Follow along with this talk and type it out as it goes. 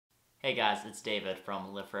Hey guys, it's David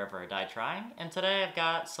from Live Forever or Die Trying, and today I've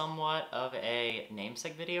got somewhat of a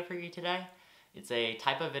namesake video for you today. It's a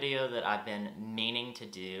type of video that I've been meaning to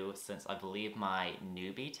do since I believe my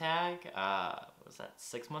newbie tag, was that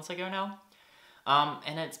 6 months ago now?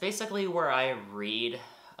 And it's basically where I read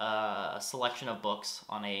a selection of books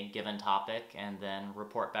on a given topic and then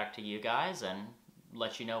report back to you guys and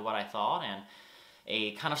let you know what I thought and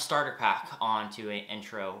a kind of starter pack onto an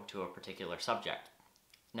intro to a particular subject.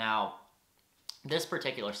 Now, this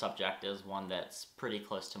particular subject is one that's pretty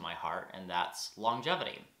close to my heart, and that's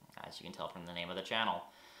longevity, as you can tell from the name of the channel.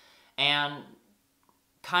 And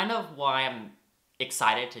kind of why I'm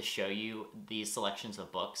excited to show you these selections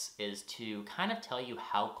of books is to kind of tell you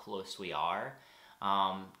how close we are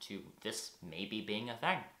to this maybe being a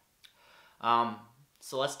thing.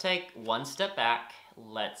 So let's take one step back.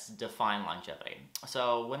 Let's define longevity.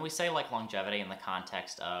 So when we say longevity in the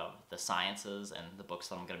context of the sciences and the books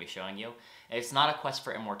that I'm going to be showing you, it's not a quest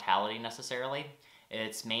for immortality necessarily.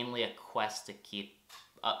 It's mainly a quest to keep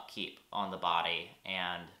upkeep on the body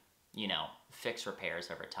and, fix repairs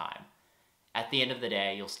over time. At the end of the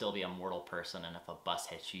day, you'll still be a mortal person, and if a bus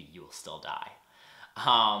hits you, you will still die.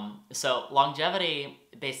 So longevity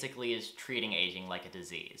basically is treating aging like a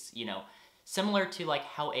disease. Similar to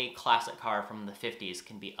how a classic car from the 50s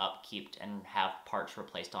can be upkeeped and have parts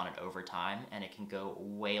replaced on it over time, and it can go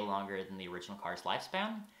way longer than the original car's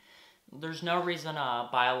lifespan. There's no reason a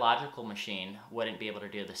biological machine wouldn't be able to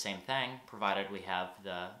do the same thing, provided we have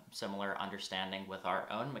the similar understanding with our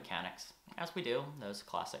own mechanics as we do those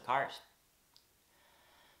classic cars.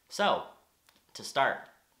 So, to start,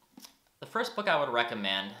 the first book I would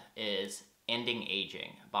recommend is Ending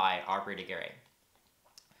Aging by Aubrey de Grey.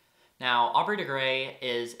 Now, Aubrey de Grey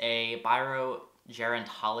is a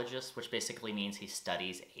biogerontologist, which basically means he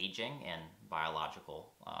studies aging in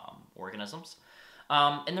biological organisms.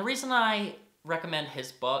 And the reason I recommend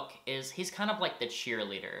his book is he's kind of like the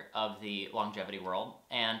cheerleader of the longevity world.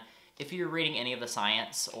 And if you're reading any of the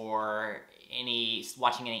science or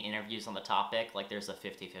watching any interviews on the topic, there's a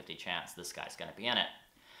 50-50 chance this guy's going to be in it.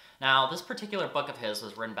 Now, this particular book of his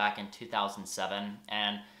was written back in 2007,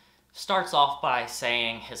 and starts off by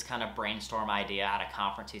saying his kind of brainstorm idea at a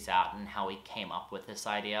conference he's at and how he came up with this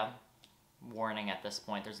idea. Warning at this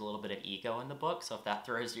point, there's a little bit of ego in the book, so if that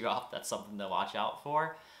throws you off, that's something to watch out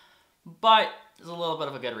for. But there's a little bit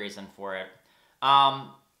of a good reason for it.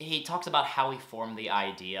 He talks about how he formed the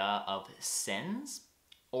idea of sins,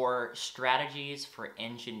 or strategies for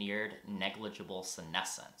engineered negligible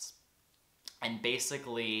senescence. And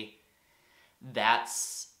basically,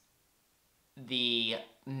 that's the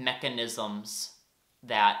mechanisms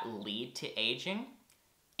that lead to aging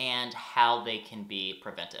and how they can be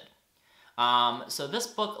prevented. So this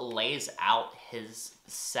book lays out his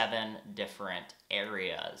 7 different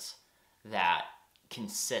areas that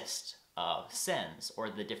consist of sins,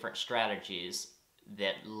 or the different strategies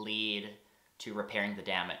that lead to repairing the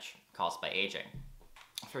damage caused by aging.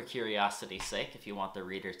 For curiosity's sake, if you want the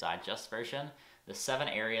Reader's Digest version, the 7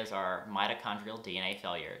 areas are mitochondrial DNA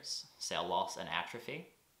failures, cell loss and atrophy,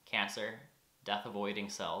 cancer, death-avoiding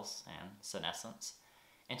cells and senescence,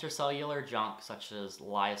 intercellular junk such as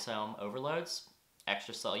lysosome overloads,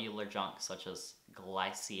 extracellular junk such as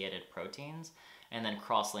glycated proteins, and then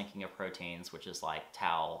cross-linking of proteins, which is like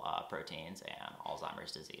tau proteins and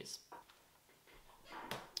Alzheimer's disease.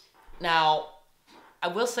 Now, I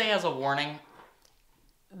will say as a warning,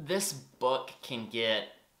 this book can get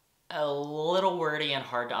a little wordy and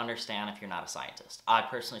hard to understand if you're not a scientist. I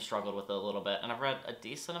personally struggled with it a little bit, and I've read a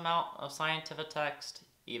decent amount of scientific text,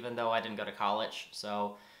 even though I didn't go to college,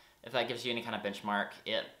 so if that gives you any kind of benchmark,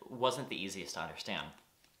 it wasn't the easiest to understand.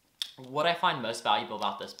 What I find most valuable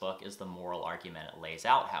about this book is the moral argument it lays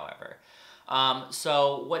out, however.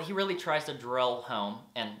 So what he really tries to drill home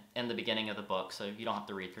in the beginning of the book, so you don't have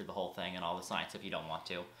to read through the whole thing and all the science if you don't want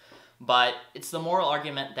to, but it's the moral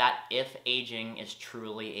argument that if aging is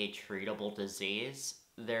truly a treatable disease,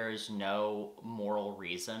 there's no moral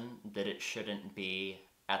reason that it shouldn't be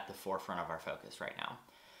at the forefront of our focus right now.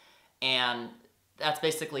 And that's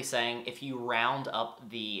basically saying if you round up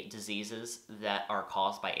the diseases that are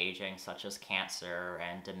caused by aging, such as cancer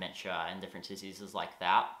and dementia and different diseases like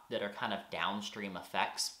that, that are kind of downstream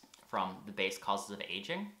effects from the base causes of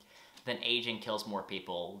aging, then aging kills more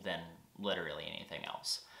people than literally anything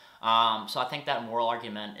else. So I think that moral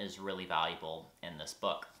argument is really valuable in this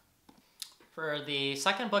book. For the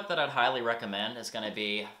second book that I'd highly recommend is going to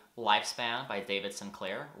be Lifespan by David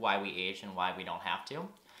Sinclair, Why We Age and Why We Don't Have to.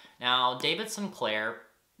 Now, David Sinclair,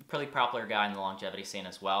 pretty popular guy in the longevity scene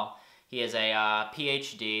as well. He is a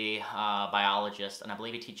PhD biologist, and I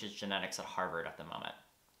believe he teaches genetics at Harvard at the moment.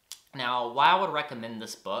 Now, why I would recommend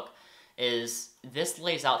this book is this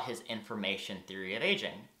lays out his information theory of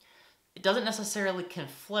aging. It doesn't necessarily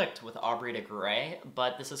conflict with Aubrey de Grey,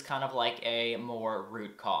 but this is kind of like a more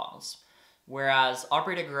root cause. Whereas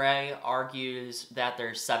Aubrey de Grey argues that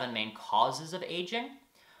there's 7 main causes of aging.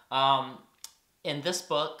 In this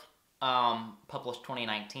book, published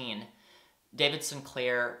 2019, David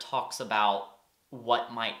Sinclair talks about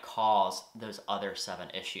what might cause those other 7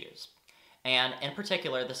 issues. And in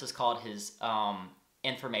particular, this is called his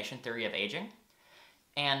information theory of aging.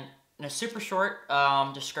 And in a super short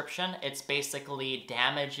description, it's basically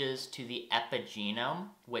damages to the epigenome,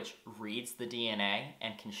 which reads the DNA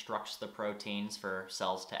and constructs the proteins for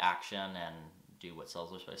cells to action and do what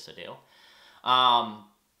cells are supposed to do.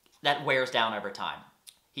 That wears down over time.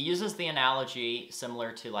 He uses the analogy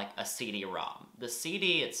similar to like a CD-ROM. The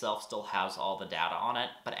CD itself still has all the data on it,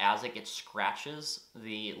 but as it gets scratches,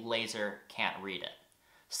 the laser can't read it.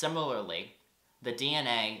 Similarly, the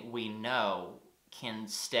DNA we know can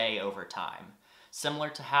stay over time. Similar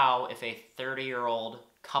to how if a 30-year-old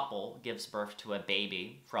couple gives birth to a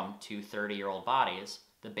baby from 2 30-year-old bodies,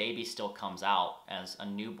 the baby still comes out as a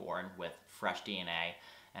newborn with fresh DNA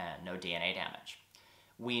and no DNA damage.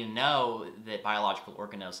 We know that biological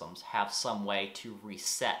organisms have some way to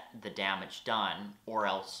reset the damage done, or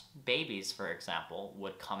else babies, for example,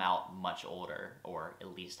 would come out much older, or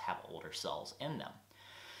at least have older cells in them.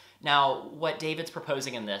 Now, what David's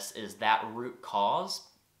proposing in this is that root cause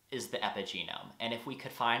is the epigenome. And if we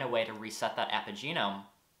could find a way to reset that epigenome,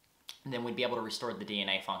 then we'd be able to restore the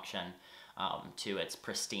DNA function to its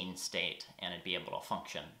pristine state, and it'd be able to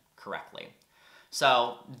function correctly.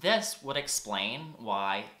 So this would explain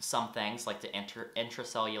why some things like the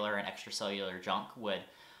intracellular and extracellular junk would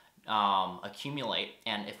accumulate.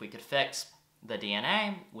 And if we could fix the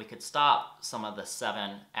DNA, we could stop some of the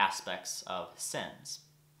 7 aspects of sins.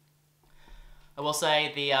 I will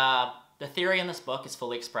say the theory in this book is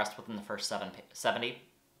fully expressed within the first 70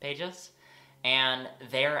 pages. And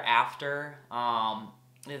thereafter,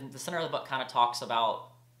 the center of the book kind of talks about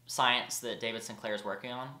science that David Sinclair is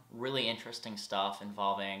working on. Really interesting stuff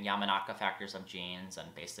involving Yamanaka factors of genes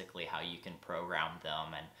and basically how you can program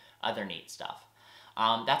them and other neat stuff.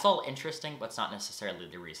 That's all interesting, but it's not necessarily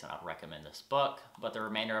the reason I'd recommend this book. But the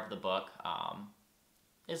remainder of the book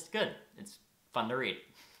is good. It's fun to read.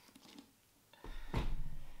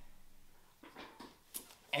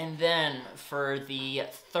 And then for the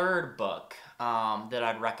third book that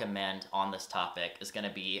I'd recommend on this topic is going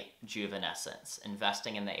to be Juvenescence,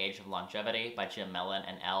 Investing in the Age of Longevity by Jim Mellon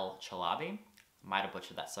and L. Chalabi. Might have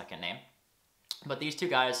butchered that second name. But these 2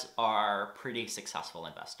 guys are pretty successful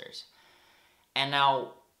investors. And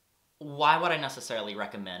now, why would I necessarily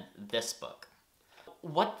recommend this book?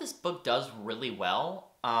 What this book does really well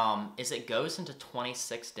is it goes into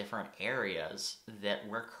 26 different areas that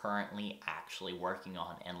we're currently actually working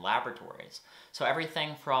on in laboratories. So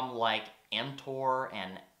everything from like mTOR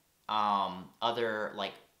and other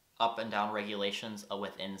like up and down regulations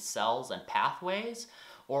within cells and pathways,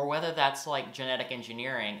 or whether that's like genetic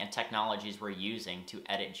engineering and technologies we're using to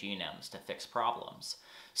edit genomes to fix problems.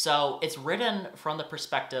 So it's written from the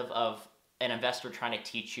perspective of an investor trying to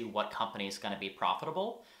teach you what company is going to be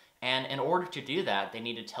profitable. And in order to do that, they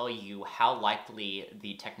need to tell you how likely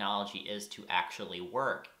the technology is to actually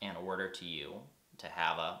work in order to you to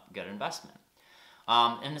have a good investment.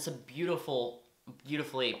 And it's a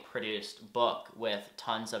beautifully produced book with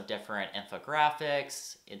tons of different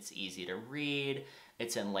infographics. It's easy to read.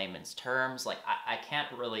 It's in layman's terms. Like, I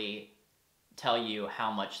can't really tell you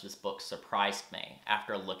how much this book surprised me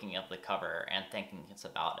after looking at the cover and thinking it's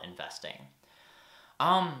about investing.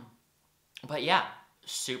 But yeah,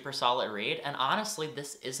 super solid read, and honestly,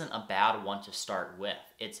 this isn't a bad one to start with.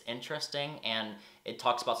 It's interesting, and it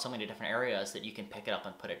talks about so many different areas that you can pick it up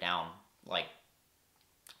and put it down, like,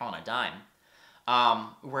 on a dime.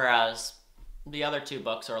 Whereas the other 2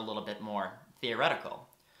 books are a little bit more theoretical.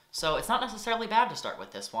 So it's not necessarily bad to start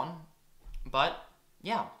with this one, but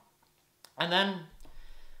yeah. And then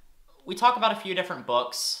we talk about a few different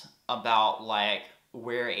books about, like,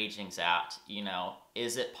 where aging's at, you know,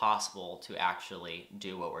 is it possible to actually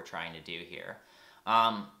do what we're trying to do here?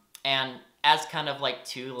 And as kind of like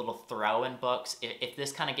 2 little throw-in books, if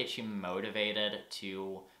this kind of gets you motivated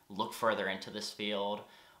to look further into this field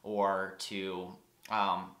or to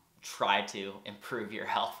try to improve your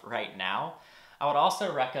health right now, I would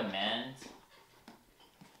also recommend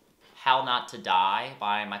How Not to Die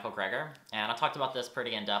by Michael Greger. And I talked about this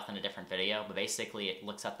pretty in-depth in a different video, but basically it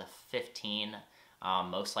looks at the 15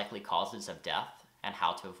 most likely causes of death and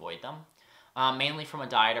how to avoid them. mainly from a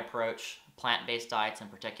diet approach, plant-based diets in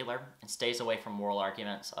particular, and stays away from moral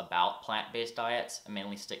arguments about plant-based diets, and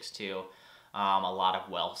mainly sticks to a lot of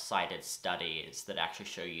well-cited studies that actually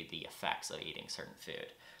show you the effects of eating certain food.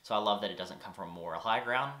 So I love that it doesn't come from a moral high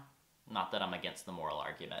ground. Not that I'm against the moral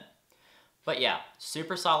argument. But yeah,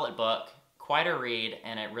 super solid book, quite a read,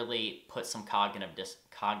 and it really puts some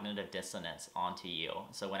cognitive dissonance onto you.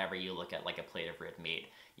 So whenever you look at like a plate of red meat,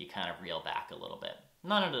 you kind of reel back a little bit.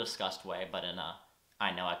 Not in a disgust way, but in a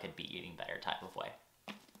I know I could be eating better type of way.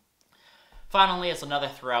 Finally, as another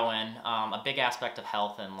throw-in, a big aspect of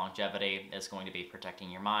health and longevity is going to be protecting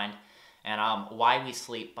your mind. And Why We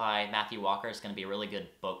Sleep by Matthew Walker is going to be a really good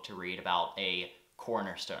book to read about a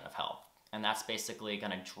cornerstone of health. And that's basically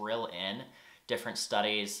going to drill in different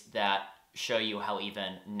studies that show you how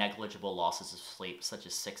even negligible losses of sleep, such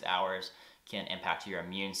as 6 hours, can impact your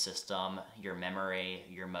immune system, your memory,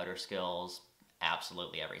 your motor skills,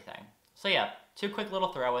 absolutely everything. So yeah, 2 quick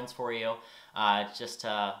little throw-ins for you, just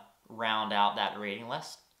to round out that reading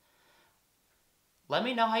list. Let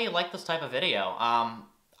me know how you like this type of video.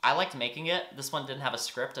 I liked making it. This one didn't have a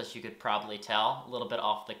script, as you could probably tell, a little bit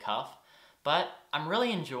off the cuff. But I'm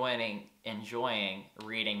really enjoying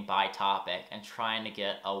reading by topic and trying to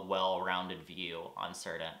get a well-rounded view on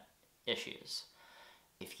certain issues.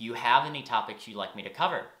 If you have any topics you'd like me to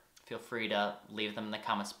cover, feel free to leave them in the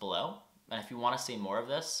comments below. And if you want to see more of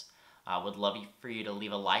this, I would love for you to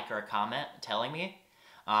leave a like or a comment telling me.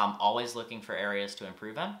 Always looking for areas to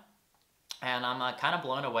improve in. And I'm kind of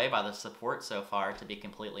blown away by the support so far, to be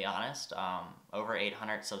completely honest. Over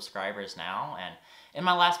 800 subscribers now, and in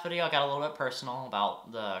my last video I got a little bit personal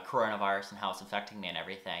about the coronavirus and how it's affecting me and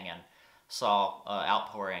everything, and saw an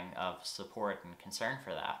outpouring of support and concern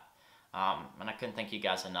for that. And I couldn't thank you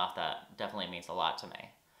guys enough. That definitely means a lot to me.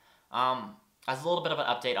 As a little bit of an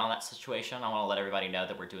update on that situation, I want to let everybody know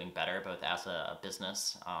that we're doing better, both as a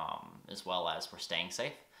business as well as we're staying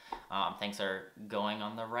safe. Things are going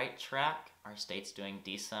on the right track. Our state's doing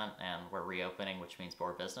decent, and we're reopening, which means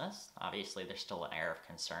more business. Obviously, there's still an air of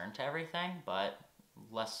concern to everything, but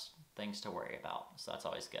less things to worry about, so that's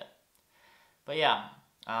always good. But yeah,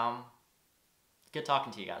 good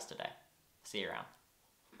talking to you guys today. See you around.